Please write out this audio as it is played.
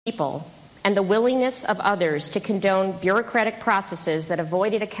people and the willingness of others to condone bureaucratic processes that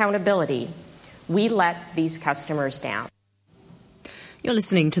avoided accountability, we let these customers down. You're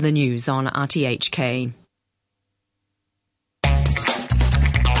listening to the news on RTHK.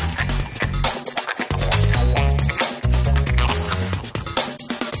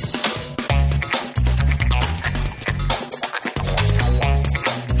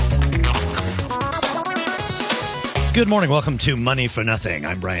 Good morning. Welcome to Money for Nothing.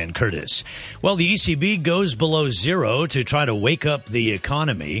 I'm Brian Curtis. Well, the ECB goes below zero to try to wake up the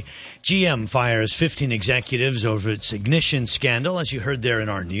economy. GM fires 15 executives over its ignition scandal, as you heard there in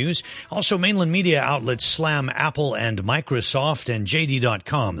our news. Also, mainland media outlets slam Apple and Microsoft, and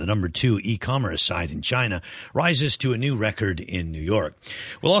JD.com, the number 2 e-commerce site in China, rises to a new record in New York.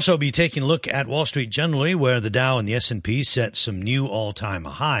 We'll also be taking a look at Wall Street generally, where the Dow and the S&P set some new all-time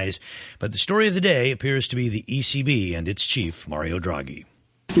highs. But the story of the day appears to be the ECB and its chief, Mario Draghi.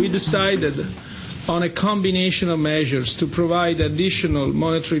 We decided on a combination of measures to provide additional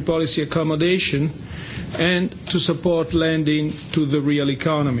monetary policy accommodation and to support lending to the real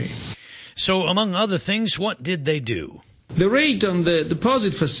economy. So, among other things, what did they do? The rate on the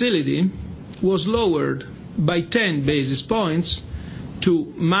deposit facility was lowered by 10 basis points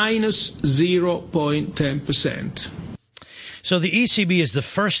to minus 0.10%. So the ECB is the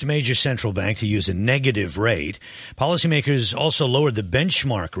first major central bank to use a negative rate. Policymakers also lowered the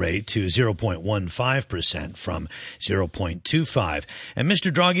benchmark rate to 0.15% from 0.25%. And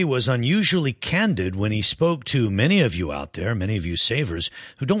Mr. Draghi was unusually candid when he spoke to many of you out there, many of you savers,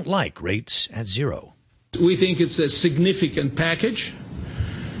 who don't like rates at zero. We think it's a significant package.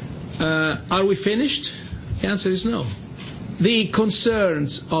 Are we finished? The answer is no. The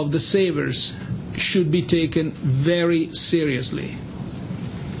concerns of the savers should be taken very seriously.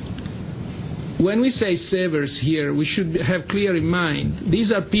 When we say savers here, we should have clear in mind,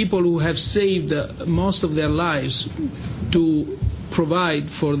 these are people who have saved most of their lives to provide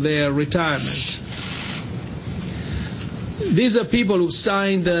for their retirement. These are people who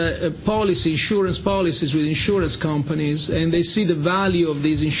signed insurance policies with insurance companies, and they see the value of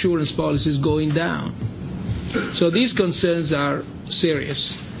these insurance policies going down. So these concerns are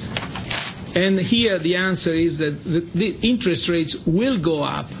serious. And here the answer is that the interest rates will go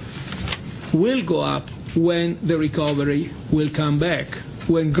up when the recovery will come back,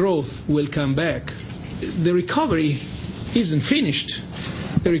 when growth will come back. The recovery isn't finished.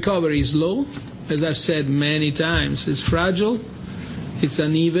 The recovery is low, as I've said many times. It's fragile, it's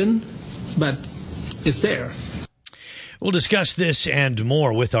uneven, but it's there. We'll discuss this and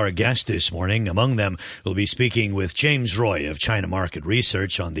more with our guest this morning. Among them, we'll be speaking with James Roy of China Market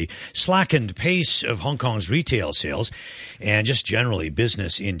Research on the slackened pace of Hong Kong's retail sales and just generally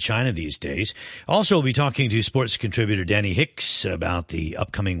business in China these days. Also, we'll be talking to sports contributor Danny Hicks about the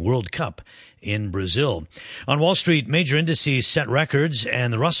upcoming World Cup in Brazil. On Wall Street, major indices set records,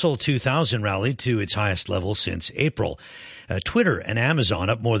 and the Russell 2000 rallied to its highest level since April. Twitter and Amazon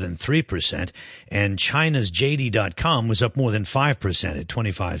up more than 3%, and China's JD.com was up more than 5% at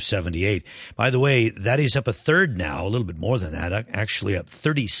 25.78. By the way, that is up a third now, a little bit more than that, actually up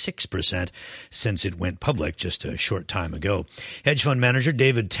 36% since it went public just a short time ago. Hedge fund manager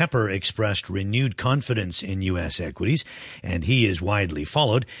David Tepper expressed renewed confidence in U.S. equities, and he is widely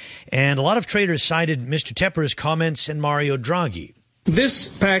followed. And a lot of traders cited Mr. Tepper's comments and Mario Draghi. This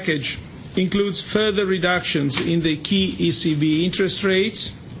package includes further reductions in the key ECB interest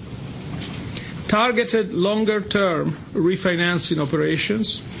rates, targeted longer-term refinancing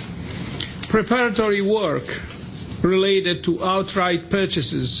operations, preparatory work related to outright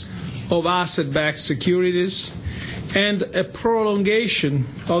purchases of asset-backed securities, and a prolongation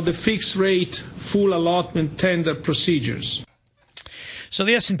of the fixed-rate full allotment tender procedures. So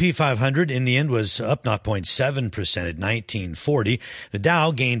the S&P 500 in the end was up 0.7% at 1940. The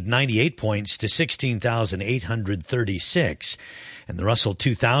Dow gained 98 points to 16,836. And the Russell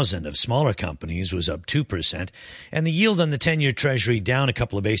 2000 of smaller companies was up 2%. And the yield on the 10-year Treasury down a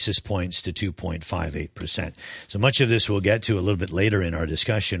couple of basis points to 2.58%. So much of this we'll get to a little bit later in our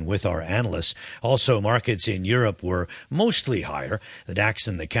discussion with our analysts. Also, markets in Europe were mostly higher. The DAX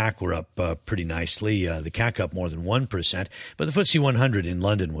and the CAC were up pretty nicely. The CAC up more than 1%. But the FTSE 100 in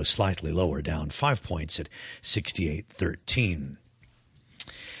London was slightly lower, down 5 points at 68.13.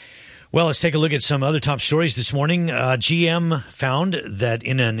 Well, let's take a look at some other top stories this morning. GM found that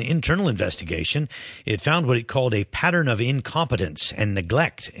in an internal investigation, it found what it called a pattern of incompetence and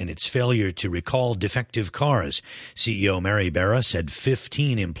neglect in its failure to recall defective cars. CEO Mary Barra said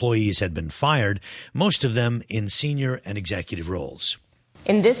 15 employees had been fired, most of them in senior and executive roles.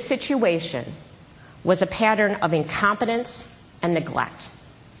 In this situation was a pattern of incompetence and neglect.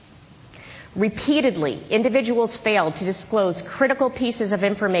 Repeatedly, individuals failed to disclose critical pieces of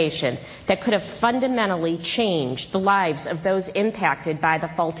information that could have fundamentally changed the lives of those impacted by the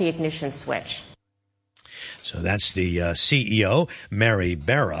faulty ignition switch. So that's the CEO, Mary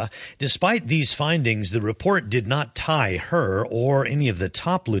Barra. Despite these findings, the report did not tie her or any of the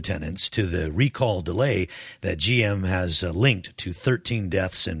top lieutenants to the recall delay that GM has linked to 13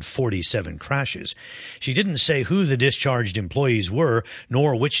 deaths and 47 crashes. She didn't say who the discharged employees were,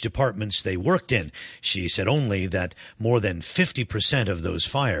 nor which departments they worked in. She said only that more than 50% of those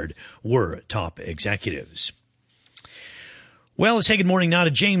fired were top executives. Well, let's say good morning now to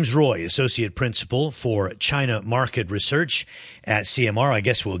James Roy, Associate Principal for China Market Research at CMR. I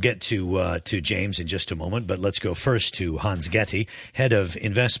guess we'll get to James in just a moment, but let's go first to Hans Getty, Head of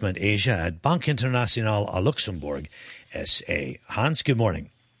Investment Asia at Banque Internationale à Luxembourg, SA. Hans, good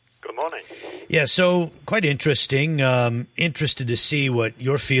morning. Good morning. Yeah, so quite interesting. Interested to see what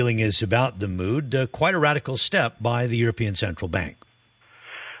your feeling is about the mood. Quite a radical step by the European Central Bank.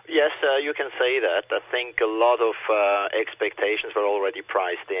 Yes, you can say that. I think a lot of expectations were already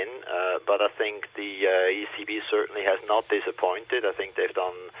priced in, but I think the ECB certainly has not disappointed. I think they've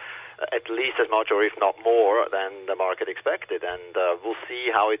done at least as much, or if not more, than the market expected, and we'll see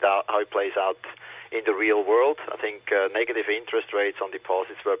how it plays out in the real world. I think negative interest rates on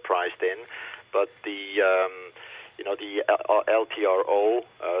deposits were priced in, but the LTRO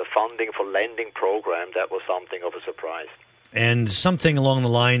funding for lending program, that was something of a surprise. And something along the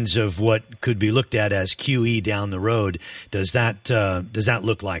lines of what could be looked at as QE down the road. Does that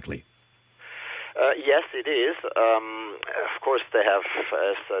look likely? Yes, it is. Of course, they have,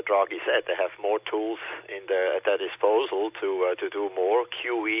 as Draghi said, they have more tools at their disposal to do more.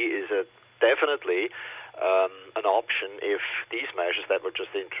 QE is definitely an option if these measures that were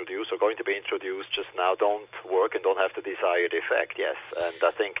just introduced or going to be introduced just now don't work and don't have the desired effect. Yes, and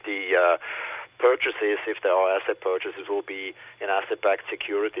I think the purchases, if there are asset purchases, will be in asset-backed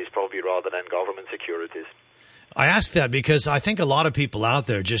securities probably rather than government securities. I ask that because I think a lot of people out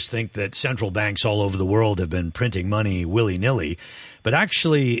there just think that central banks all over the world have been printing money willy-nilly. But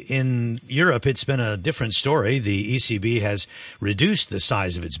actually, in Europe, it's been a different story. The ECB has reduced the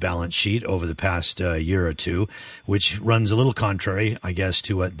size of its balance sheet over the past year or two, which runs a little contrary, I guess,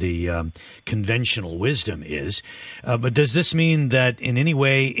 to what the conventional wisdom is. But does this mean that in any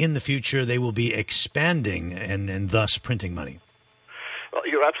way in the future they will be expanding and thus printing money? Well,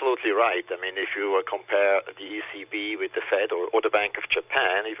 you're absolutely right. I mean, if you compare the ECB with the Fed or the Bank of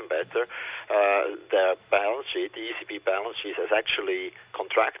Japan, even better, their balance sheet, the ECB balance sheet, has actually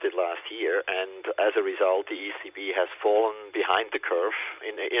contracted last year, and as a result, the ECB has fallen behind the curve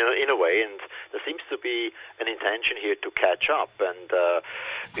in a way, and there seems to be an intention here to catch up, and the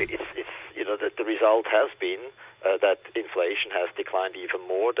result has been that inflation has declined even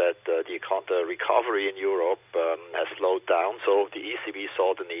more, that the recovery in Europe has slowed down. So the ECB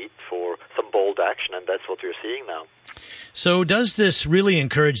saw the need for some bold action, and that's what we're seeing now. So does this really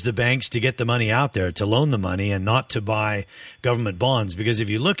encourage the banks to get the money out there, to loan the money and not to buy government bonds? Because if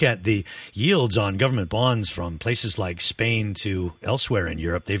you look at the yields on government bonds from places like Spain to elsewhere in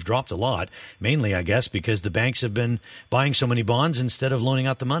Europe, they've dropped a lot, mainly, I guess, because the banks have been buying so many bonds instead of loaning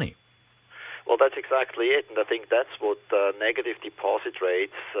out the money. Well, that's exactly it, and I think that's what negative deposit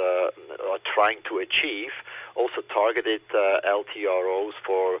rates are trying to achieve. Also targeted LTROs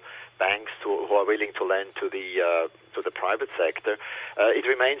for banks who are willing to lend to the private sector. It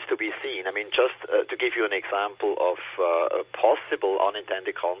remains to be seen. I mean, just to give you an example of a possible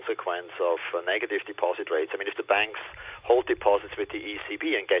unintended consequence of negative deposit rates. I mean, if the banks hold deposits with the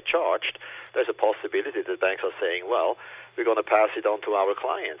ECB and get charged, there's a possibility that banks are saying, well, we're going to pass it on to our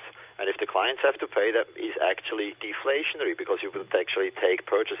clients. And if the clients have to pay, that is actually deflationary because you would actually take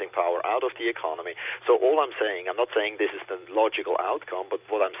purchasing power out of the economy. So all I'm saying, I'm not saying this is the logical outcome, but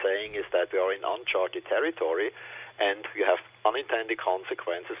what I'm saying is that we are in uncharted territory and we have unintended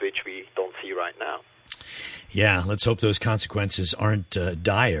consequences which we don't see right now. Yeah, let's hope those consequences aren't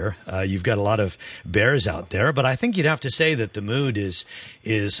dire. You've got a lot of bears out there, but I think you'd have to say that the mood is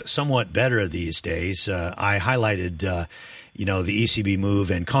somewhat better these days. I highlighted the ECB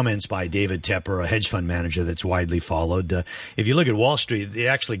move and comments by David Tepper, a hedge fund manager that's widely followed. If you look at Wall Street, they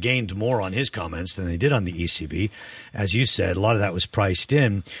actually gained more on his comments than they did on the ECB. As you said, a lot of that was priced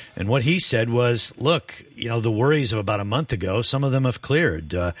in. And what he said was, look, the worries of about a month ago, some of them have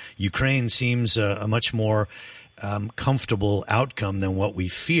cleared. Ukraine seems a much more comfortable outcome than what we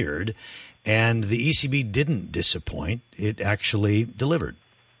feared. And the ECB didn't disappoint. It actually delivered.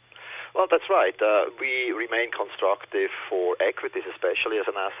 Well, that's right. We remain constructive for equities, especially as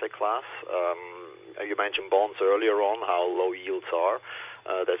an asset class. You mentioned bonds earlier on, how low yields are.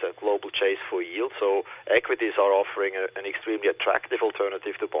 There's a global chase for yield. So equities are offering an extremely attractive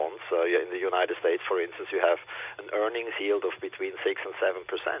alternative to bonds. In the United States, for instance, you have an earnings yield of between 6 and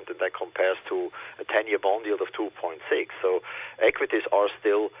 7%, and that compares to a 10-year bond yield of 2.6. So equities are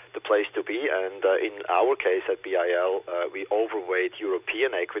still the place to be, and in our case at BIL, we overweight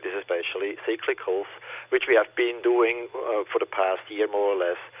European equities, especially cyclicals, which we have been doing for the past year more or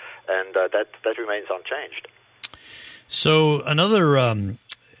less, and that remains unchanged. So another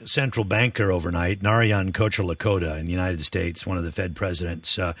central banker overnight, Narayan Kocherlakota in the United States, one of the Fed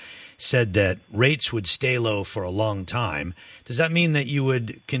presidents, said that rates would stay low for a long time. Does that mean that you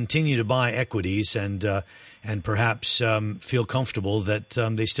would continue to buy equities and perhaps feel comfortable that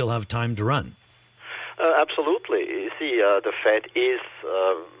they still have time to run? Absolutely. You see, the Fed is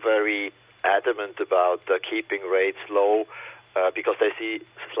very adamant about keeping rates low because they see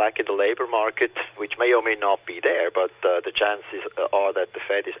slack in the labor market, which may or may not be there, but the chances are that the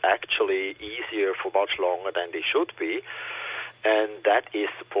Fed is actually easier for much longer than they should be, and that is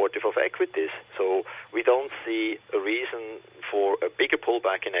supportive of equities. So we don't see a reason for a bigger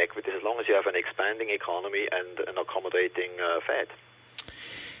pullback in equities as long as you have an expanding economy and an accommodating Fed.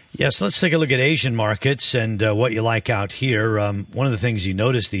 Yes, let's take a look at Asian markets and what you like out here. One of the things you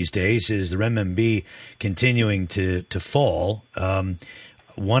notice these days is the renminbi continuing to fall.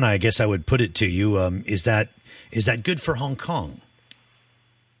 One, I guess I would put it to you, is that good for Hong Kong?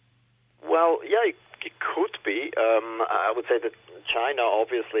 Well, yeah, it could be. I would say that China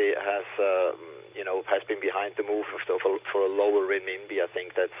obviously has been behind the move for a lower renminbi. I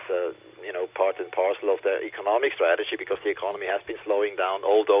think that's part and parcel of the economic strategy, because the economy has been slowing down,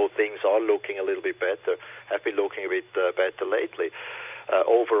 although things are looking a little bit better, have been looking a bit better lately.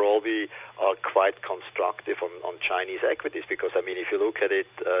 Overall, we are quite constructive on Chinese equities because, if you look at it,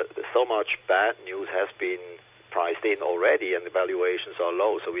 so much bad news has been priced in already and the valuations are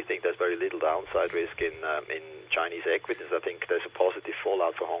low, so we think there's very little downside risk in Chinese equities. I think there's a positive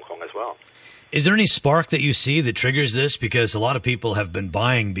fallout for Hong Kong as well. Is there any spark that you see that triggers this? Because a lot of people have been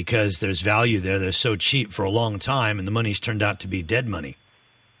buying because there's value there. They're so cheap for a long time, and the money's turned out to be dead money.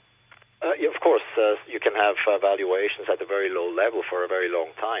 Of course, you can have valuations at a very low level for a very long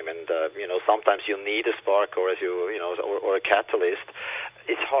time, and sometimes you need a spark or a catalyst.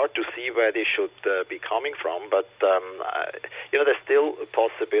 It's hard to see where they should be coming from, but there's still a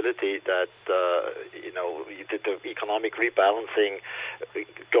possibility that the economic rebalancing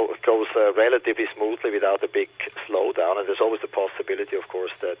goes relatively smoothly without a big slowdown, and there's always the possibility, of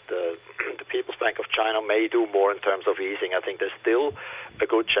course, that the People's Bank of China may do more in terms of easing. I think there's still a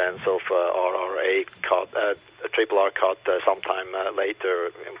good chance of RRA cut, a triple R cut sometime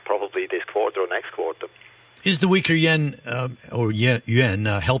later, probably this quarter or next quarter. Is the weaker yen yuan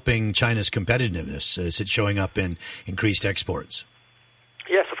helping China's competitiveness? Is it showing up in increased exports?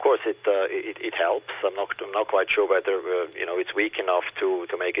 Yes, of course it helps. I'm not quite sure whether it's weak enough to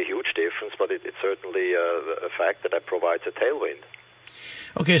make a huge difference, but it's certainly a factor that provides a tailwind.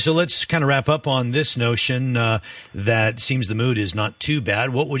 Okay, so let's kind of wrap up on this notion that seems the mood is not too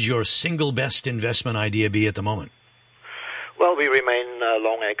bad. What would your single best investment idea be at the moment? Well, we remain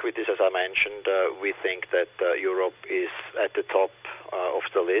long equities, as I mentioned. We think that Europe is at the top of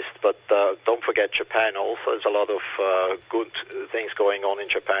the list, but don't forget Japan also. There's a lot of good things going on in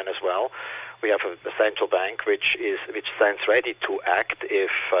Japan as well. We have a central bank which stands ready to act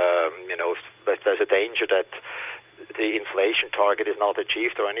if there's a danger that the inflation target is not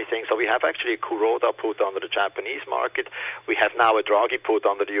achieved or anything. So we have actually a Kuroda put under the Japanese market. We have now a Draghi put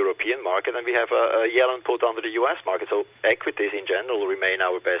under the European market, and we have a Yellen put under the U.S. market. So equities in general remain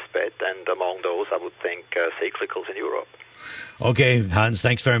our best bet, and among those I would think cyclicals in Europe. Okay, Hans,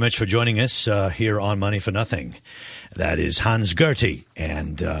 thanks very much for joining us here on Money for Nothing. That is Hans Gerty,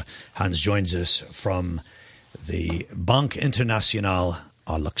 and Hans joins us from the Banque Internationale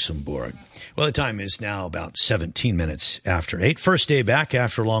à Luxembourg. Well, the time is now about 17 minutes after 8. First day back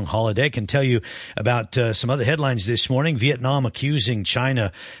after a long holiday. Can tell you about some other headlines this morning. Vietnam accusing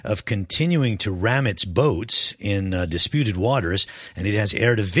China of continuing to ram its boats in disputed waters, and it has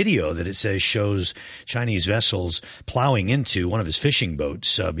aired a video that it says shows Chinese vessels plowing into one of its fishing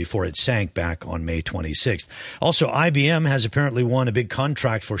boats before it sank back on May 26th. Also, IBM has apparently won a big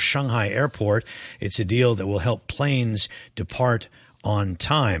contract for Shanghai Airport. It's a deal that will help planes depart on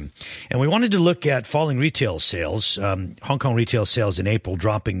time. And we wanted to look at falling retail sales. Hong Kong retail sales in April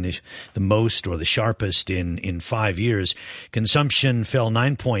dropping the most or the sharpest in 5 years. Consumption fell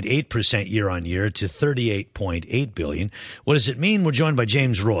 9.8% year on year to 38.8 billion. What does it mean? We're joined by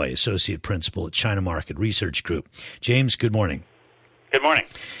James Roy, Associate Principal at China Market Research Group. James, good morning. Good morning.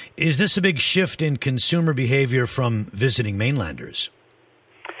 Is this a big shift in consumer behavior from visiting mainlanders?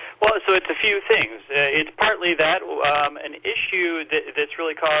 Well, so it's a few things. It's partly that an issue that's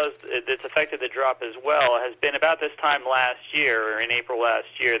really that's affected the drop as well has been about this time last year, or in April last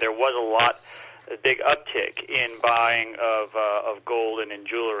year, there was a big uptick in buying of gold and in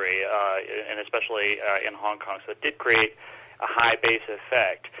jewelry, and especially in Hong Kong. So it did create a high base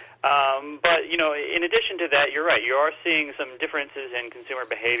effect. But, in addition to that, you're right. You are seeing some differences in consumer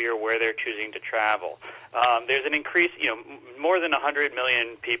behavior where they're choosing to travel. There's an increase, more than 100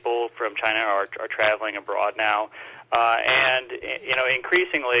 million people from China are traveling abroad now. And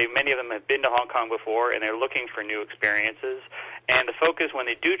increasingly, many of them have been to Hong Kong before, and they're looking for new experiences. And the focus when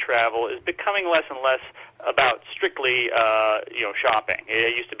they do travel is becoming less and less about strictly, shopping.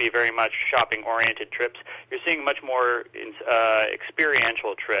 It used to be very much shopping-oriented trips. You're seeing much more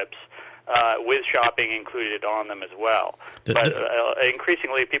experiential trips with shopping included on them as well. But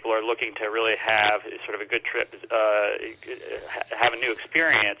increasingly, people are looking to really have sort of a good trip, have a new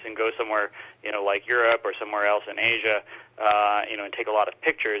experience, and go somewhere, like Europe or somewhere else in Asia, and take a lot of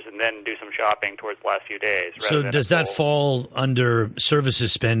pictures, and then do some shopping towards the last few days. So does that fall under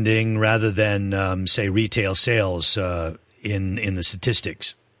services spending rather than, say, retail sales in the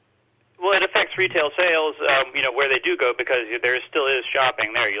statistics? Well, it affects retail sales, where they do go, because there still is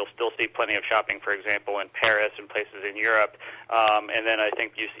shopping there. You'll still see plenty of shopping, for example, in Paris and places in Europe. And then I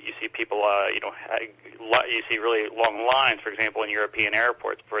think you see people, you see really long lines, for example, in European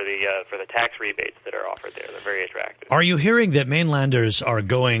airports for the tax rebates that are offered there. They're very attractive. Are you hearing that mainlanders are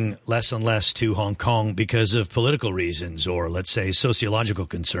going less and less to Hong Kong because of political reasons, or let's say sociological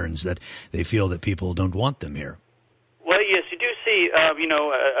concerns, that they feel that people don't want them here? Well, yes, you do see, a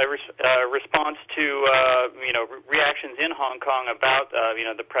response to, reactions in Hong Kong about,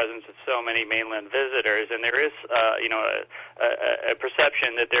 the presence of so many mainland visitors, and there is, a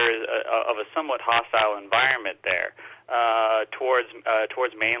perception that there is of a somewhat hostile environment there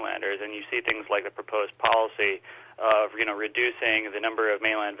towards mainlanders, and you see things like the proposed policy of, reducing the number of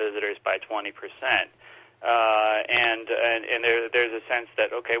mainland visitors by 20%. And there's a sense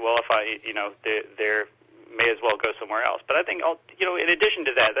that, okay, well, if they're may as well go somewhere else. But I think, in addition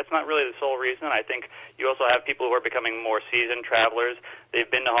to that, that's not really the sole reason. I think you also have people who are becoming more seasoned travelers.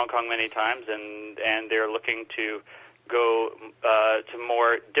 They've been to Hong Kong many times, and they're looking to go to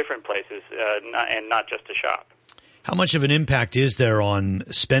more different places, and not just to shop. How much of an impact is there on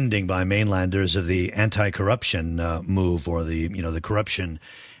spending by mainlanders of the anti-corruption move, or the corruption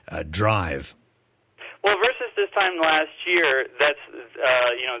drive? Well, versus this time last year, that's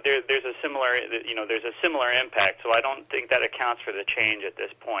there's a similar impact. So I don't think that accounts for the change at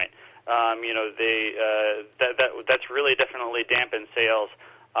this point. That's really definitely dampened sales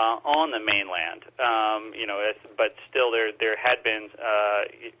on the mainland. But still there had been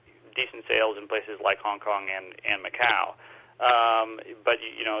decent sales in places like Hong Kong and Macau. But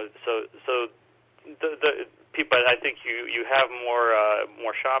so the people, I think you have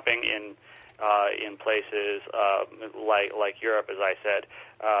more shopping in places like Europe, as I said,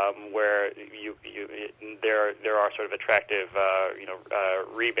 where there are sort of attractive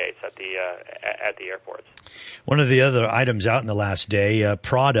rebates at the airports. One of the other items out in the last day,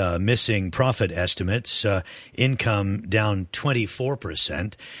 Prada missing profit estimates, income down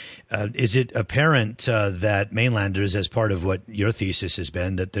 24%. Is it apparent that mainlanders, as part of what your thesis has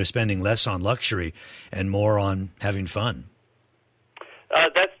been, that they're spending less on luxury and more on having fun?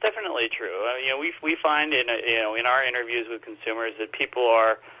 That's definitely true. We find in our interviews with consumers that people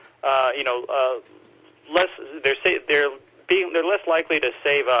are less. They're less likely to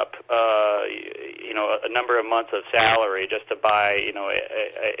save up a number of months of salary just to buy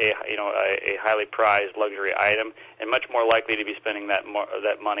a highly prized luxury item, and much more likely to be spending that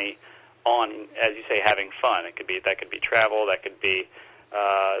money on, as you say, having fun. That could be travel. That could be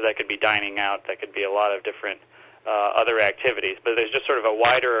dining out. That could be a lot of different other activities, but there's just sort of a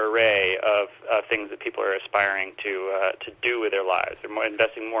wider array of things that people are aspiring to do with their lives. They're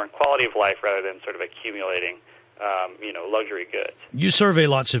investing more in quality of life rather than sort of accumulating, luxury goods. You survey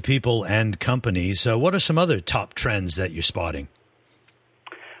lots of people and companies. What are some other top trends that you're spotting?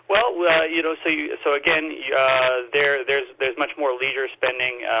 Well, so again, there's much more leisure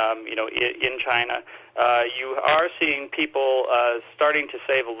spending, in China. You are seeing people starting to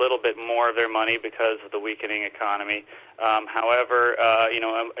save a little bit more of their money because of the weakening economy. However,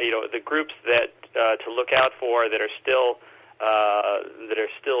 the groups that to look out for that are still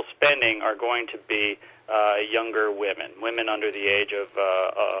spending are going to be younger women under the age of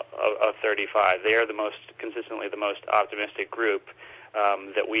 35. They are consistently the most optimistic group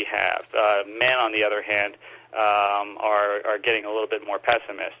that we have. Men, on the other hand, are getting a little bit more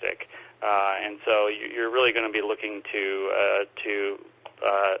pessimistic, and so you're really going to be looking to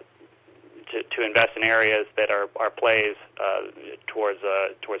to invest in areas that are plays towards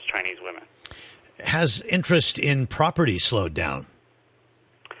Chinese women. Has interest in property slowed down?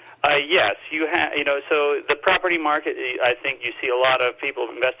 Yes, so the property market, I think you see a lot of people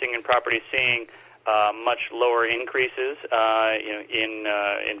investing in property seeing much lower increases, for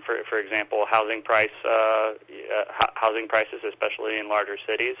example, housing prices, especially in larger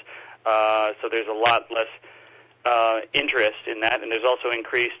cities. So there's a lot less interest in that, and there's also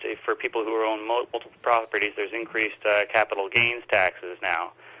increased, for people who own multiple properties, there's increased capital gains taxes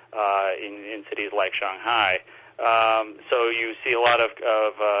now in cities like Shanghai. So you see a lot of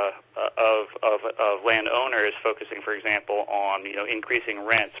landowners focusing, for example, on increasing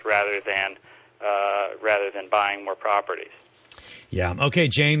rents rather than buying more properties. Yeah. Okay,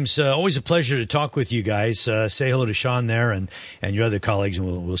 James. Always a pleasure to talk with you guys. Say hello to Sean there and your other colleagues,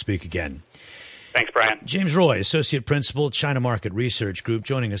 and we'll speak again. Thanks, Brian. James Roy, Associate Principal, China Market Research Group,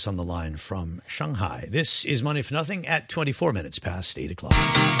 joining us on the line from Shanghai. This is Money for Nothing at 24 minutes past 8 o'clock.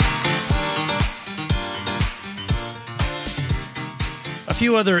 A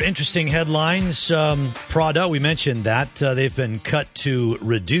few other interesting headlines. Prada, we mentioned that. They've been cut to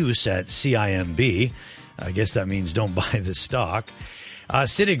reduce at CIMB. I guess that means don't buy the stock.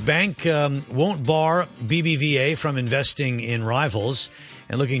 CITIC Bank won't bar BBVA from investing in rivals.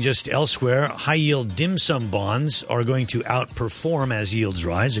 And looking just elsewhere, high-yield dim sum bonds are going to outperform as yields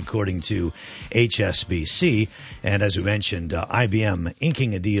rise, according to HSBC. And as we mentioned, IBM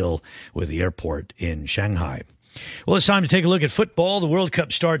inking a deal with the airport in Shanghai. Well, it's time to take a look at football. The World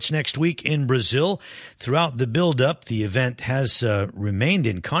Cup starts next week in Brazil. Throughout the build-up, the event has remained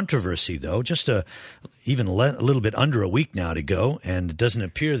in controversy, though. Just even a little bit under a week now to go, and it doesn't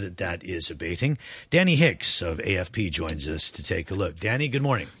appear that is abating. Danny Hicks of AFP joins us to take a look. Danny, good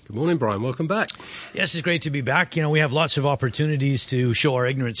morning. Good morning, Brian. Welcome back. Yes, it's great to be back. We have lots of opportunities to show our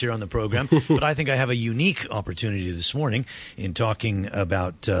ignorance here on the program, but I think I have a unique opportunity this morning in talking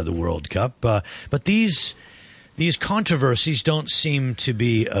about the World Cup. But these controversies don't seem to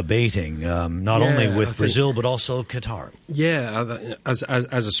be abating, not only with Brazil, but also Qatar. Yeah, as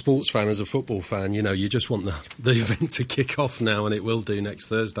a sports fan, as a football fan, you just want the event to kick off now, and it will do next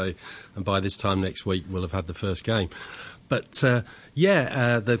Thursday. And by this time next week, we'll have had the first game. But,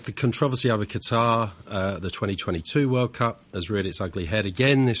 the controversy over Qatar, the 2022 World Cup, has reared its ugly head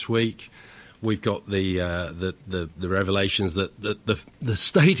again this week. We've got the revelations that the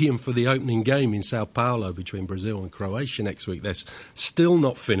stadium for the opening game in Sao Paulo between Brazil and Croatia next week, they're still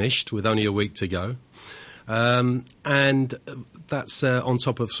not finished with only a week to go. And that's on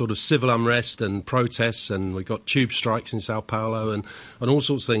top of sort of civil unrest and protests, and we've got tube strikes in Sao Paulo and all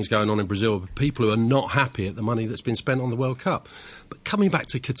sorts of things going on in Brazil. People who are not happy at the money that's been spent on the World Cup. But coming back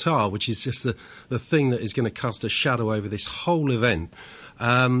to Qatar, which is just the thing that is going to cast a shadow over this whole event,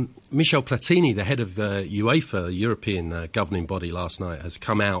 Michel Platini, the head of UEFA, the European governing body, last night has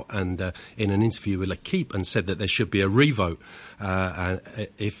come out and in an interview with L'Equipe and said that there should be a revote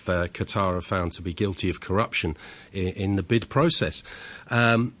if Qatar are found to be guilty of corruption in the bid process.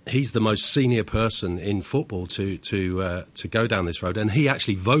 He's the most senior person in football to go down this road, and he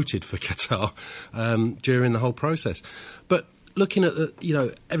actually voted for Qatar during the whole process. But looking at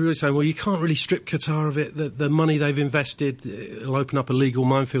everybody's saying, well, you can't really strip Qatar of it. The money they've invested, it'll open up a legal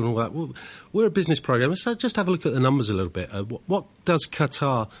minefield and all that. Well, we're a business program, so just have a look at the numbers a little bit. What does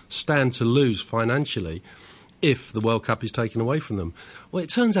Qatar stand to lose financially if the World Cup is taken away from them? Well, it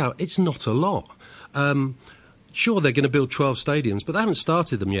turns out it's not a lot. Sure, they're going to build 12 stadiums, but they haven't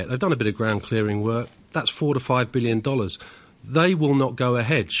started them yet. They've done a bit of ground clearing work. That's $4 to $5 billion. They will not go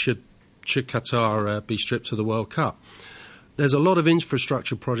ahead should Qatar be stripped of the World Cup. There's a lot of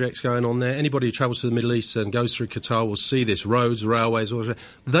infrastructure projects going on there. Anybody who travels to the Middle East and goes through Qatar will see this, roads, railways, all that.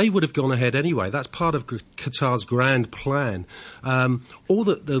 They would have gone ahead anyway. That's part of Qatar's grand plan. All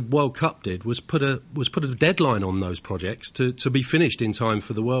that the World Cup did was put a deadline on those projects to be finished in time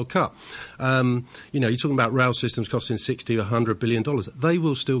for the World Cup. You're talking about rail systems costing $60 to $100 billion. They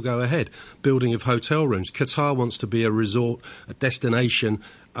will still go ahead. Building of hotel rooms. Qatar wants to be a resort, a destination,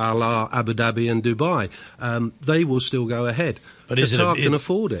 a la Abu Dhabi and Dubai. They will still go ahead. But Qatar can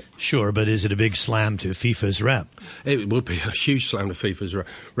afford it. Sure, but is it a big slam to FIFA's rep? It would be a huge slam to FIFA's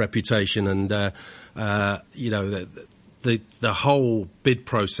reputation, and the whole bid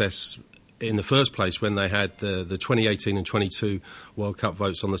process in the first place, when they had the 2018 and 22 World Cup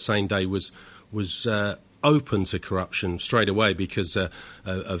votes on the same day, was open to corruption straight away because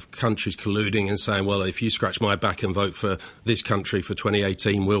of countries colluding and saying, well, if you scratch my back and vote for this country for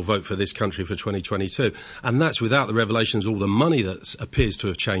 2018, we'll vote for this country for 2022. And that's without the revelations of all the money that appears to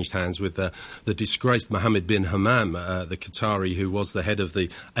have changed hands with the disgraced Mohammed bin Hammam, the Qatari who was the head of the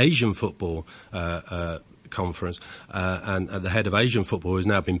Asian football conference and the head of Asian football, who has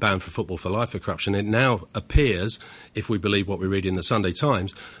now been banned for Football for Life for corruption. It now appears, if we believe what we read in the Sunday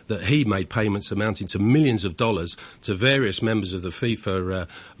Times, that he made payments amounting to millions of dollars to various members of the FIFA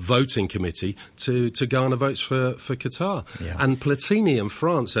voting committee to garner votes for Qatar. Yeah. And Platini and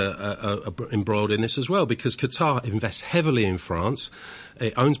France are embroiled in this as well, because Qatar invests heavily in France.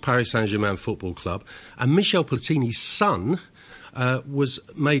 It owns Paris Saint-Germain Football Club, and Michel Platini's son was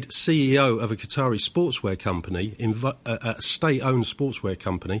made CEO of a Qatari sportswear company, a state-owned sportswear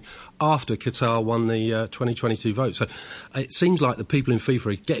company, after Qatar won the 2022 vote. So it seems like the people in FIFA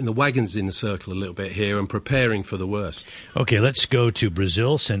are getting the wagons in the circle a little bit here and preparing for the worst. Okay, let's go to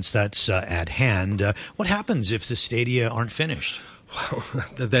Brazil, since that's at hand. What happens if the stadia aren't finished? Well,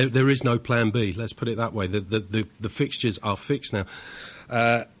 there is no plan B, let's put it that way. The fixtures are fixed now.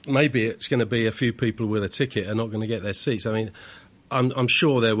 Maybe it's going to be a few people with a ticket are not going to get their seats. I mean, I'm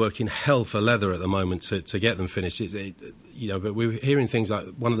sure they're working hell for leather at the moment to get them finished. But we're hearing things like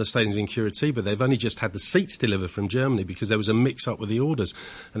one of the stadiums in Curitiba, they've only just had the seats delivered from Germany because there was a mix-up with the orders,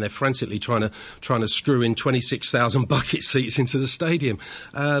 and they're frantically trying to screw in 26,000 bucket seats into the stadium.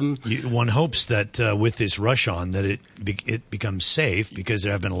 One hopes that with this rush on that it becomes safe, because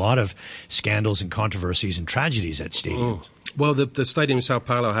there have been a lot of scandals and controversies and tragedies at stadiums. Well, the stadium in Sao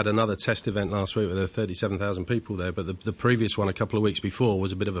Paulo had another test event last week where there were 37,000 people there, but the previous one a couple of weeks before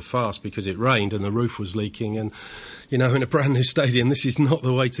was a bit of a farce because it rained and the roof was leaking, and, in a brand new stadium, this is not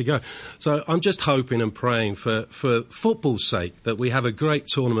the way to go. So I'm just hoping and praying for football's sake that we have a great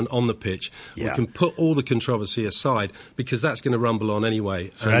tournament on the pitch. Yeah. We can put all the controversy aside, because that's going to rumble on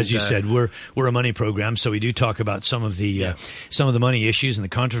anyway. So as you said, we're a money program, so we do talk about some of the money issues and the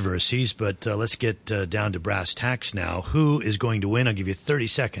controversies, but let's get down to brass tacks now. Who is going to win? I'll give you 30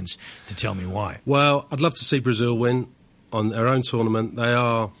 seconds to tell me why. Well, I'd love to see Brazil win on their own tournament. They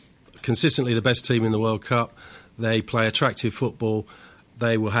are consistently the best team in the World Cup. They play attractive football.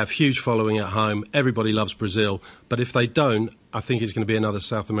 They will have huge following at home. Everybody loves Brazil. But if they don't, I think it's going to be another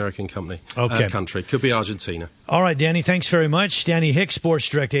South American country. Could be Argentina. All right, Danny, thanks very much. Danny Hicks, Sports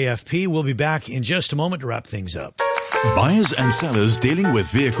Direct AFP. We'll be back in just a moment to wrap things up. Buyers and sellers dealing with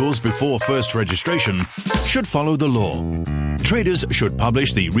vehicles before first registration should follow the law. Traders should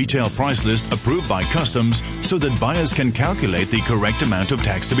publish the retail price list approved by customs so that buyers can calculate the correct amount of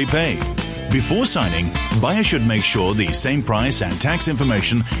tax to be paid. Before signing, buyers should make sure the same price and tax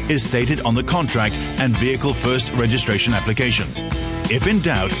information is stated on the contract and vehicle first registration application. If in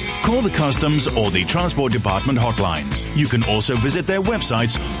doubt, call the Customs or the Transport Department hotlines. You can also visit their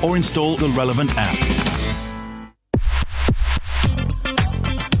websites or install the relevant app.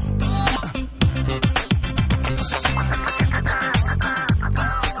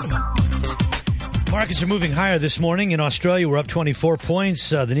 Markets are moving higher this morning. In Australia, we're up 24 points.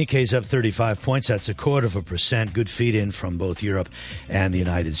 The Nikkei's up 35 points. That's 0.25%. Good feed in from both Europe and the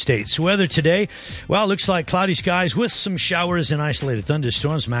United States. Weather today, well, looks like cloudy skies with some showers and isolated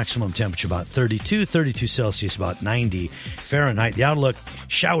thunderstorms. Maximum temperature about 32 Celsius, about 90 Fahrenheit. The outlook,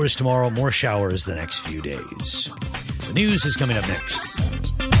 showers tomorrow, more showers the next few days. The news is coming up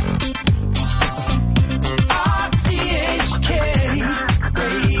next. RTHK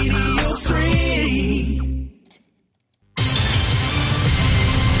Radio 3.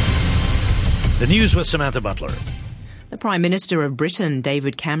 The news with Samantha Butler. The Prime Minister of Britain,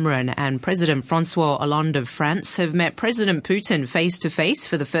 David Cameron, and President Francois Hollande of France have met President Putin face-to-face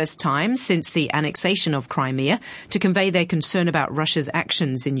for the first time since the annexation of Crimea to convey their concern about Russia's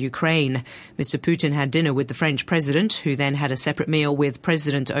actions in Ukraine. Mr. Putin had dinner with the French president, who then had a separate meal with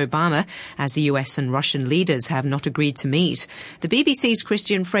President Obama, as the US and Russian leaders have not agreed to meet. The BBC's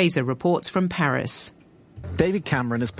Christian Fraser reports from Paris. David Cameron has